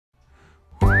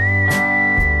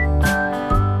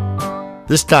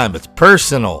This time it's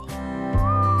personal.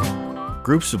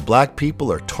 Groups of black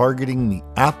people are targeting the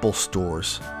Apple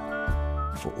stores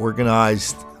for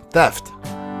organized theft.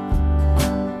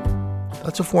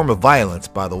 That's a form of violence,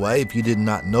 by the way, if you did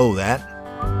not know that.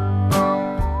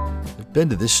 I've been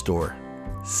to this store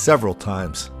several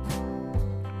times.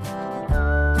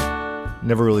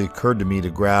 Never really occurred to me to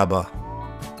grab an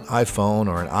iPhone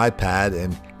or an iPad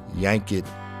and yank it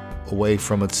away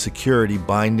from its security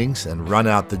bindings and run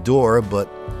out the door, but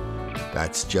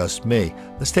that's just me.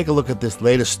 Let's take a look at this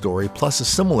latest story, plus a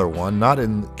similar one, not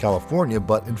in California,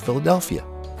 but in Philadelphia.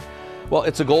 Well,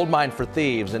 it's a gold mine for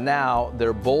thieves, and now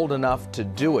they're bold enough to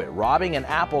do it, robbing an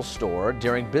Apple store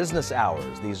during business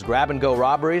hours. These grab-and-go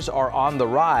robberies are on the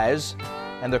rise,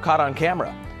 and they're caught on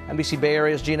camera. NBC Bay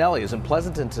Area's Gene Ellie is in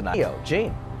Pleasanton tonight.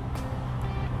 Gene.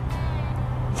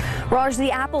 Raj,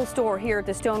 the Apple store here at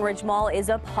the Stone Ridge Mall is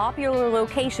a popular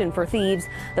location for thieves.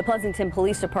 The Pleasanton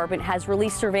Police Department has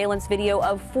released surveillance video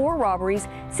of 4 robberies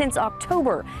since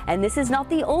October, and this is not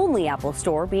the only Apple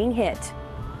store being hit.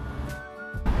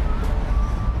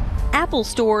 Apple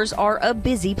stores are a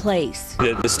busy place.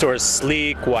 The store is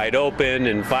sleek, wide open,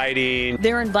 inviting.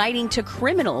 They're inviting to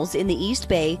criminals in the East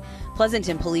Bay.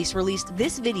 Pleasanton police released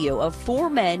this video of 4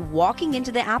 men walking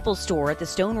into the Apple store at the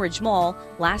Stone Ridge Mall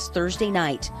last Thursday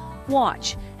night.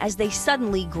 Watch as they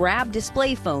suddenly grab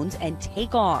display phones and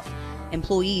take off.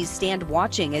 Employees stand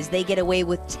watching as they get away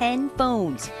with 10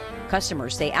 phones.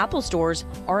 Customers say Apple stores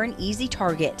are an easy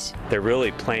target. They're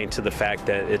really playing to the fact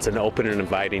that it's an open and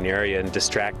inviting area and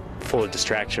full of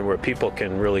distraction where people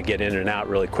can really get in and out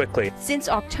really quickly. Since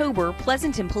October,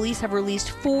 Pleasanton police have released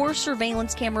 4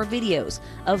 surveillance camera videos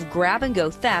of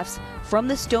grab-and-go thefts from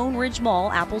the Stone Ridge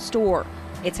Mall Apple store.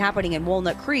 It's happening in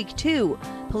Walnut Creek, too.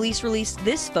 Police released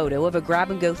this photo of a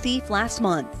grab-and-go thief last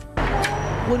month.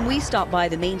 When we stopped by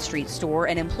the Main Street store,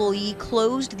 an employee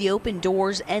closed the open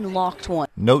doors and locked one.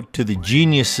 Note to the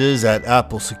geniuses at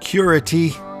Apple Security,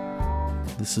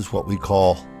 this is what we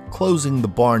call closing the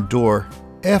barn door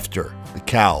after the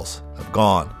cows have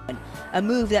gone. A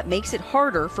move that makes it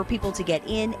harder for people to get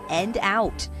in and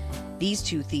out. These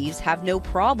 2 thieves have no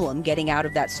problem getting out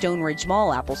of that Stone Ridge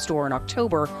Mall Apple store in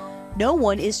October. No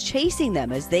one is chasing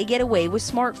them as they get away with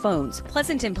smartphones.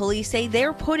 Pleasanton police say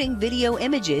they're putting video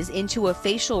images into a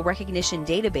facial recognition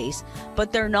database,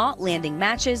 but they're not landing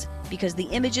matches because the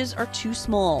images are too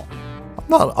small.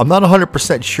 I'm not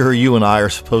 100% sure you and I are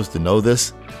supposed to know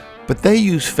this, but they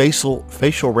use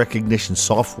facial recognition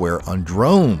software on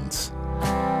drones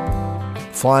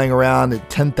flying around at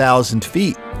 10,000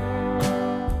 feet.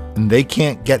 And they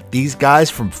can't get these guys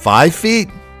from 5 feet?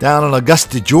 Down in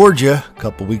Augusta, Georgia, a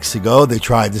couple weeks ago, they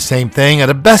tried the same thing at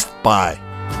a Best Buy.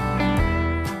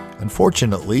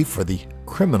 Unfortunately for the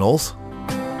criminals,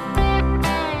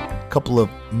 a couple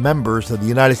of members of the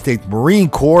United States Marine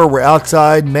Corps were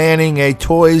outside manning a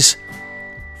Toys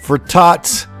for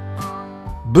Tots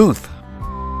booth.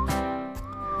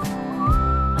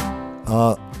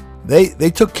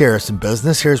 They took care of some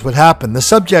business. Here's what happened. The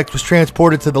subject was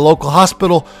transported to the local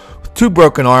hospital with 2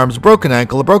 broken arms, a broken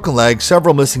ankle, a broken leg,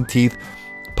 several missing teeth,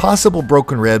 possible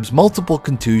broken ribs, multiple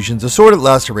contusions, assorted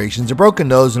lacerations, a broken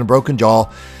nose, and a broken jaw.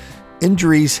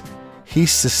 Injuries he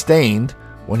sustained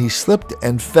when he slipped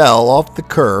and fell off the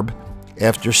curb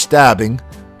after stabbing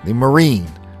the Marine,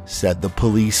 said the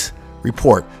police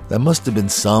report. That must have been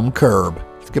some curb.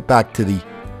 Let's get back to the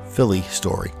Philly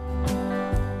story.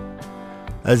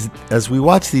 As we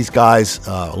watch these guys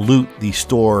loot the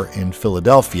store in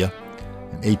Philadelphia,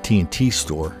 an AT&T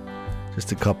store,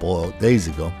 just a couple of days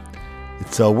ago,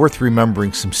 it's worth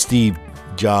remembering some Steve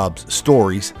Jobs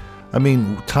stories. I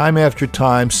mean, time after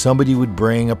time, somebody would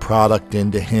bring a product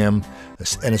into him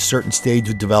in a certain stage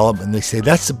of development, and they say,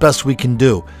 that's the best we can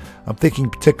do. I'm thinking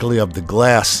particularly of the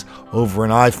glass over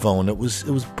an iPhone. It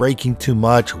was breaking too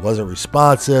much. It wasn't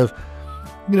responsive.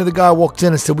 You know, the guy walked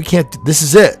in and said, we can't, this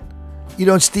is it. You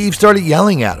know, and Steve started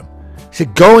yelling at him. He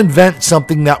said, go invent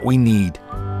something that we need.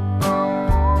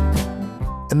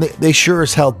 And they sure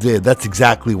as hell did. That's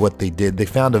exactly what they did. They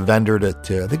found a vendor that,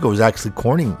 I think it was actually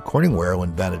Corningware who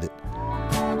invented it.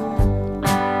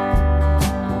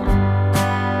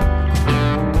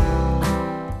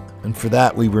 And for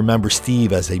that, we remember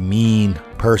Steve as a mean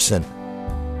person.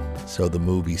 So the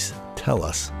movies tell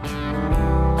us.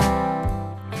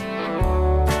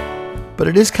 But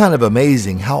it is kind of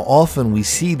amazing how often we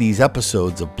see these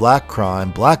episodes of black crime,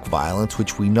 black violence,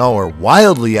 which we know are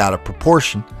wildly out of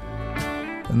proportion.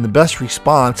 And the best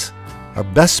response our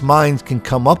best minds can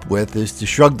come up with is to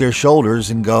shrug their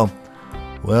shoulders and go,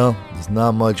 well, there's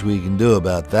not much we can do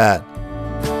about that.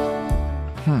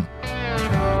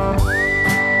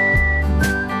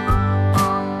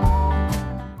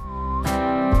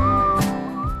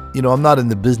 I'm not in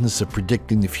the business of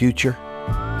predicting the future.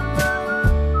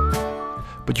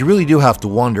 But you really do have to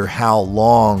wonder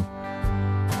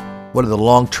what are the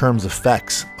long-term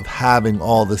effects of having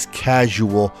all this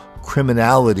casual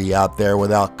criminality out there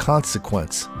without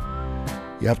consequence.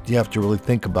 You have to really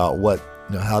think about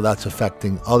how that's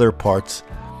affecting other parts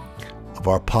of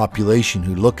our population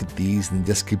who look at these and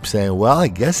just keep saying, well, I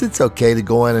guess it's okay to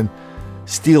go in and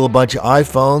steal a bunch of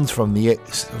iPhones from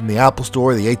the Apple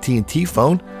Store, the AT&T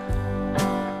phone.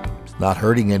 It's not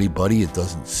hurting anybody, it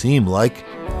doesn't seem like.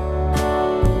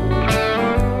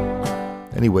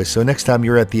 Anyway, so next time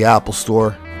you're at the Apple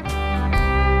Store,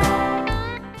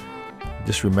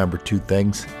 just remember two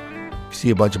things. If you see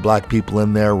a bunch of black people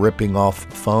in there ripping off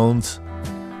phones,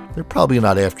 they're probably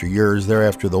not after yours. They're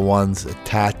after the ones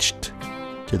attached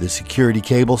to the security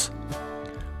cables.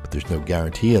 But there's no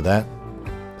guarantee of that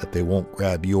they won't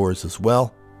grab yours as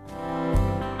well.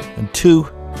 And two,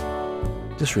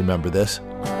 just remember this.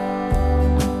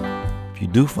 If you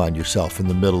do find yourself in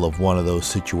the middle of one of those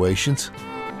situations,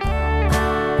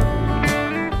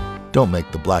 don't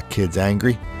make the black kids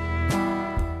angry.